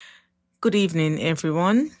Good evening,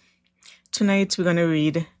 everyone. Tonight we're going to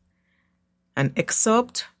read an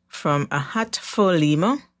excerpt from A Hat for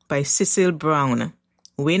Lima by Cecil Brown,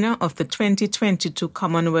 winner of the 2022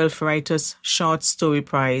 Commonwealth Writers' Short Story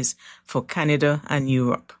Prize for Canada and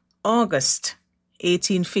Europe. August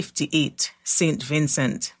 1858, St.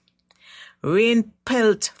 Vincent. Rain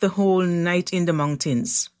pelt the whole night in the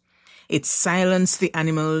mountains. It silenced the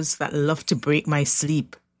animals that love to break my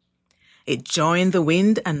sleep. It joined the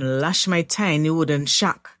wind and lashed my tiny wooden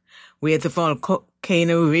shack, where the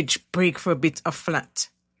volcano ridge break for a bit of flat.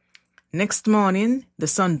 Next morning, the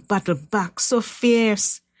sun battled back so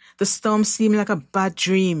fierce, the storm seemed like a bad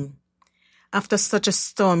dream. After such a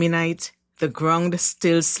stormy night, the ground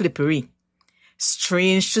still slippery.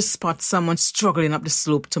 Strange to spot someone struggling up the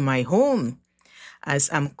slope to my home, as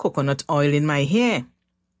I'm coconut oil in my hair.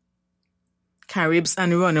 Caribs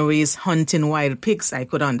and runaways hunting wild pigs I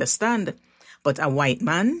could understand, but a white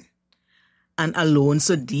man? And alone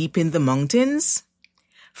so deep in the mountains?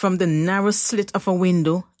 From the narrow slit of a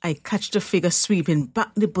window, I catch the figure sweeping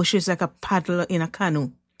back the bushes like a paddler in a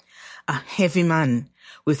canoe. A heavy man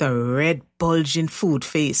with a red bulging food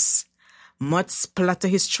face. Mud splatter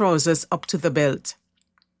his trousers up to the belt.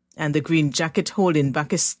 And the green jacket holding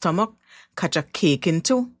back his stomach catch a cake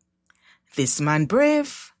into. This man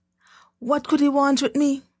brave. What could he want with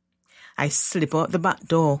me? I slip out the back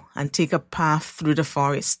door and take a path through the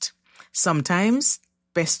forest. Sometimes,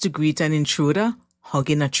 best to greet an intruder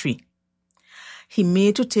hugging a tree. He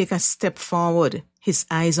made to take a step forward, his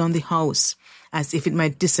eyes on the house, as if it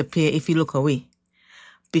might disappear if he look away.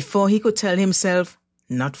 Before he could tell himself,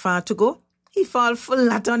 not far to go, he fall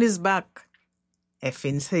flat on his back.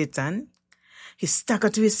 Effing Satan. He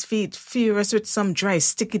staggered to his feet, furious with some dry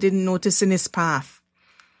stick he didn't notice in his path.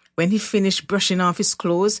 When he finished brushing off his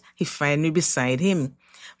clothes, he found me beside him,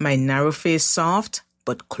 my narrow face soft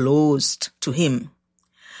but closed to him.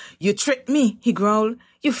 You tricked me, he growled.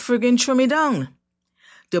 You friggin' threw me down.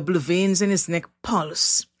 The blue veins in his neck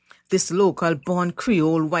pulse. This local-born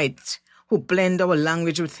Creole white who blend our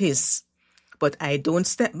language with his. But I don't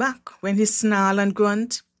step back when he snarl and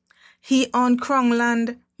grunt. He on Krong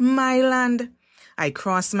land, my land. I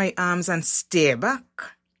cross my arms and stare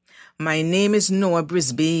back. My name is Noah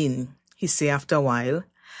Brisbane, he say after a while.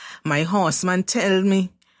 My horseman tell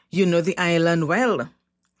me, you know the island well.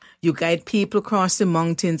 You guide people across the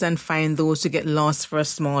mountains and find those who get lost for a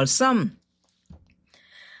small sum.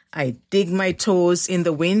 I dig my toes in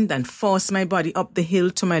the wind and force my body up the hill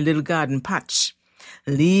to my little garden patch,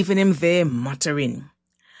 leaving him there muttering.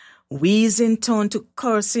 Wheezing turned to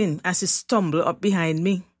cursing as he stumbled up behind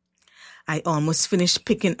me. I almost finished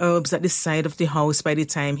picking herbs at the side of the house by the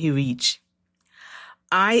time he reached.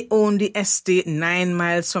 I own the estate 9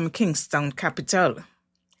 miles from Kingstown capital.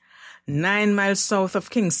 9 miles south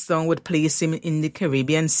of Kingstown would place him in the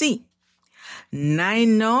Caribbean Sea.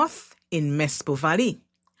 9 north in Mespo Valley.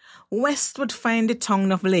 West would find the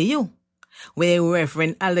town of Layou, where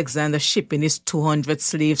Reverend Alexander shipping his 200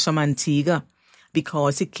 slaves from Antigua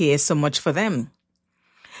because he cares so much for them.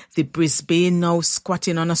 The Brisbane now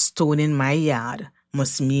squatting on a stone in my yard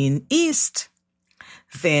must mean east.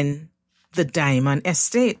 Then the Diamond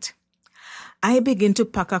Estate. I begin to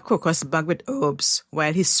pack a crocus bag with herbs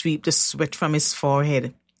while he sweeps the sweat from his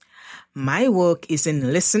forehead. My work is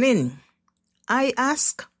in listening. I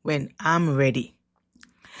ask when I'm ready.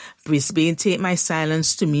 Brisbane take my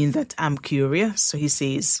silence to mean that I'm curious, so he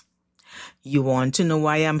says, You want to know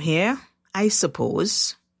why I'm here? I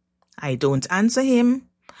suppose. I don't answer him.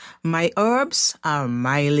 My herbs are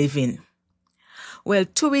my living. Well,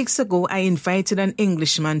 2 weeks ago, I invited an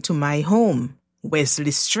Englishman to my home,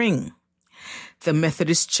 Wesley String. The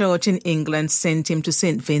Methodist Church in England sent him to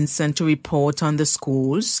St. Vincent to report on the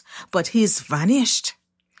schools, but he's vanished.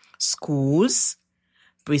 Schools?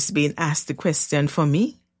 Brisbane asked the question for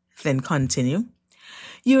me, then continue.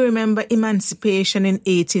 You remember emancipation in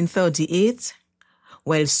 1838?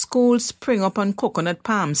 Well, schools spring up on coconut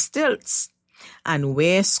palm stilts. And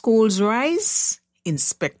where schools rise,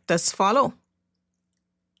 inspectors follow.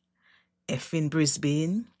 In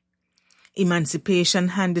Brisbane, emancipation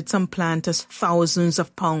handed some planters thousands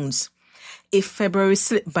of pounds. If February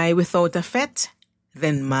slipped by without a fete,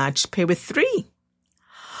 then March pay with 3.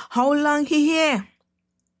 How long he here?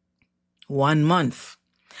 1 month.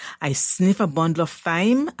 I sniff a bundle of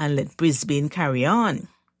thyme and let Brisbane carry on.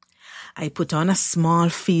 I put on a small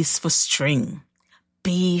feast for String.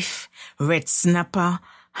 Beef, red snapper,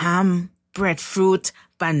 ham, breadfruit,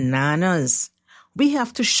 bananas. We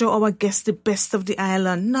have to show our guests the best of the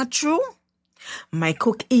island, not true? My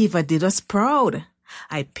cook Eva did us proud.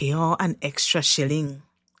 I pay her an extra shilling.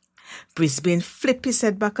 Brisbane flipped his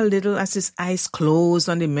head back a little as his eyes closed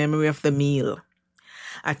on the memory of the meal.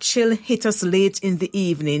 A chill hit us late in the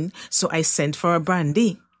evening, so I sent for a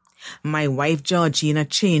brandy. My wife Georgina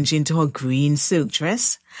changed into her green silk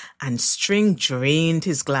dress, and String drained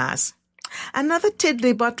his glass. "Another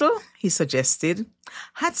tiddly bottle," he suggested.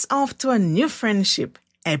 "Hats off to a new friendship,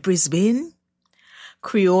 Brisbane?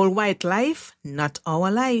 Creole white life, not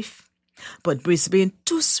our life. But Brisbane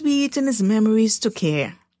too sweet in his memories to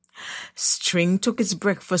care." String took his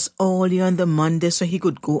breakfast early on the Monday so he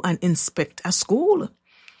could go and inspect a school.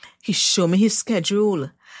 He showed me his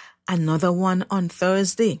schedule. Another one on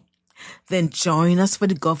Thursday. Then join us for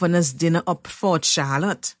the governor's dinner up Fort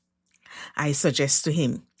Charlotte. I suggest to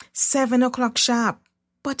him 7 o'clock sharp,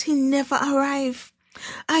 but he never arrived.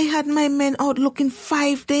 I had my men out looking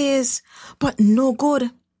 5 days, but no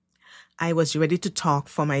good. I was ready to talk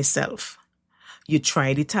for myself. "You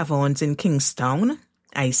tried the taverns in Kingstown?"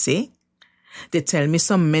 I say. "They tell me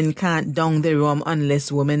some men can't down the rum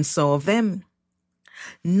unless women serve them."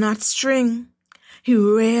 Not String. He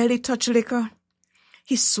rarely touched liquor.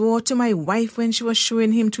 He swore to my wife when she was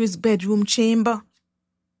showing him to his bedroom chamber.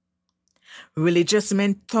 Religious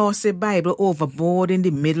men toss a Bible overboard in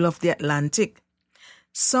the middle of the Atlantic.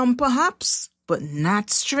 Some perhaps, but not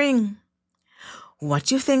String. What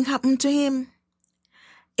do you think happened to him?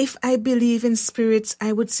 If I believe in spirits,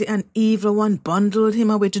 I would say an evil one bundled him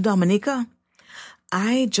away to Dominica.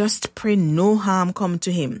 I just pray no harm come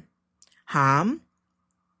to him. Harm?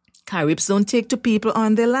 Caribs don't take to people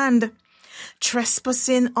on their land.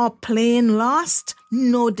 Trespassing or plain lost?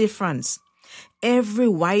 No difference. Every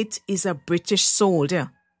white is a British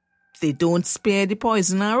soldier. They don't spare the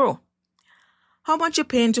poison arrow. How much you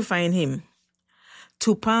paying to find him?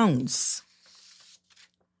 £2.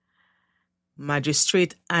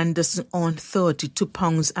 Magistrate Anderson on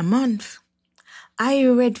 £32 a month. I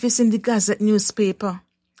read this in the Gazette newspaper.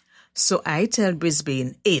 So I tell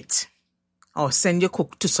Brisbane 8. Or send your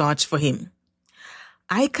cook to search for him.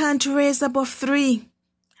 I can't raise above 3.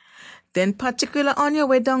 Then particular on your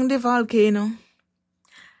way down the volcano.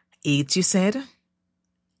 8, you said?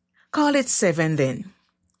 Call it 7 then.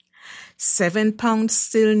 £7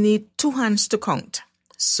 still need 2 hands to count.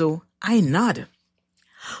 So I nod.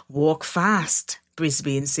 Walk fast,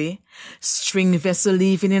 Brisbane say. String vessel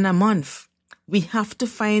leaving in a month. We have to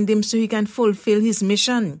find him so he can fulfill his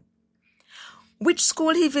mission. Which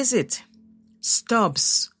school he visit?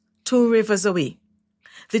 Stubbs, 2 rivers away.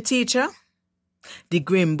 The teacher? The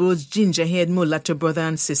Grimbo's ginger-haired mulatto brother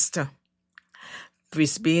and sister.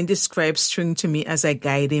 Brisbane describes String to me as I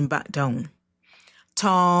guide him back down.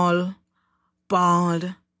 Tall,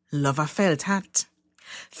 bald, love a felt hat.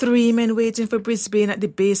 3 men waiting for Brisbane at the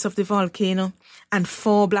base of the volcano, and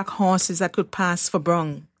 4 black horses that could pass for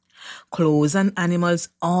brown. Clothes and animals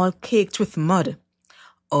all caked with mud.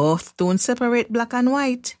 Earth don't separate black and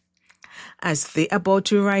white. As they about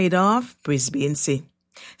to ride off, Brisbane say,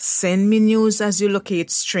 "Send me news as you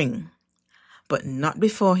locate String." But not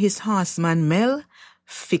before his horseman Mel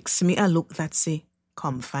fix me a look that say,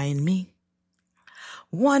 "Come find me."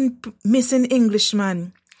 One missing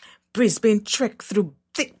Englishman. Brisbane trek through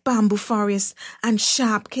thick bamboo forest and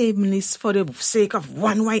sharp cables for the sake of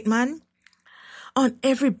one white man. On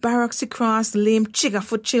every barracks he crossed lame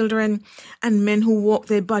chiggerfoot children and men who walk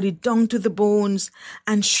their body down to the bones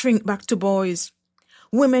and shrink back to boys.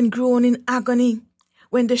 Women groan in agony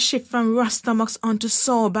when they shift from raw stomachs onto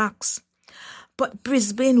sore backs. But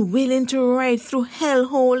Brisbane willing to ride through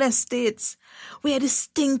hellhole estates where the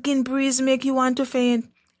stinking breeze make you want to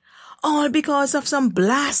faint. All because of some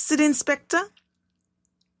blasted inspector?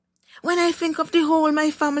 When I think of the whole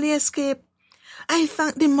my family escaped, I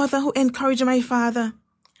thank the mother who encouraged my father.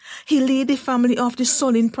 He laid the family off the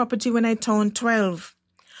Solin property when I turned 12.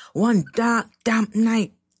 One dark, damp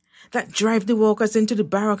night that drive the workers into the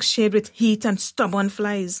barracks shade with heat and stubborn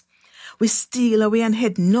flies. We steal away and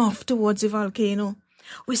head north towards the volcano.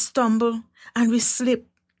 We stumble and we slip.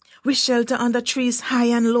 We shelter under trees high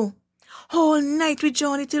and low. Whole night we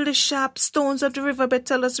journey till the sharp stones of the riverbed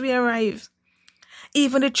tell us we arrive.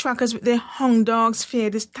 Even the trackers with their hung dogs fear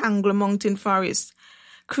this tangled mountain forest.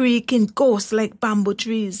 Creaking ghosts like bamboo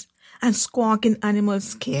trees and squawking animals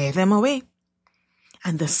scare them away.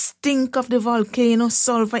 And the stink of the volcano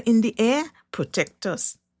sulfur in the air protect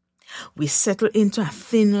us. We settle into a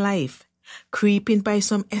thin life, creeping by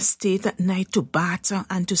some estate at night to barter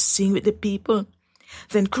and to sing with the people,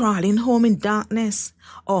 then crawling home in darkness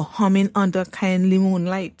or humming under kindly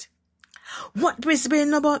moonlight. What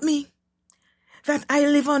Brisbane know about me? That I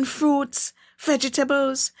live on fruits,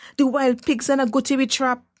 vegetables, the wild pigs and a goatee we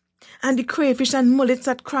trap, and the crayfish and mullets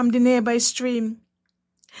that cram the nearby stream.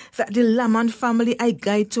 that the Lamont family I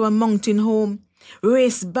guide to a mountain home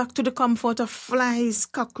race back to the comfort of flies,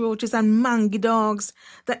 cockroaches and mangy dogs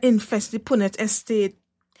that infest the Punnett estate.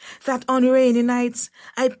 That on rainy nights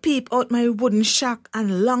I peep out my wooden shack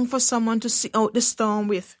and long for someone to see out the storm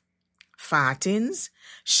with. Fartings,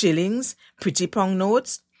 shillings, pretty pound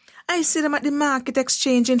notes. I see them at the market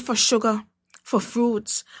exchanging for sugar, for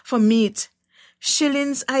fruits, for meat.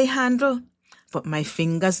 Shillings I handle, but my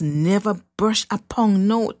fingers never brush a pound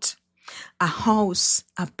note. A house,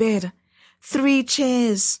 a bed, 3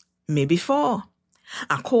 chairs, maybe 4.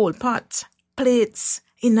 A coal pot, plates,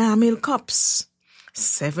 enamel cups.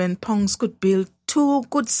 7 pounds could build 2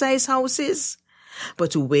 good-sized houses.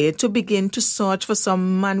 But where to begin to search for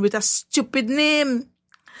some man with a stupid name?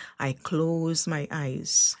 I close my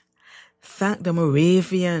eyes. Thank the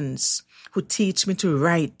Moravians who teach me to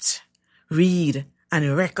write, read,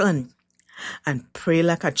 and reckon, and pray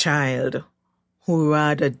like a child who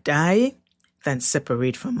rather die than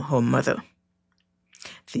separate from her mother.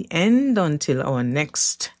 The end until our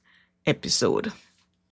next episode.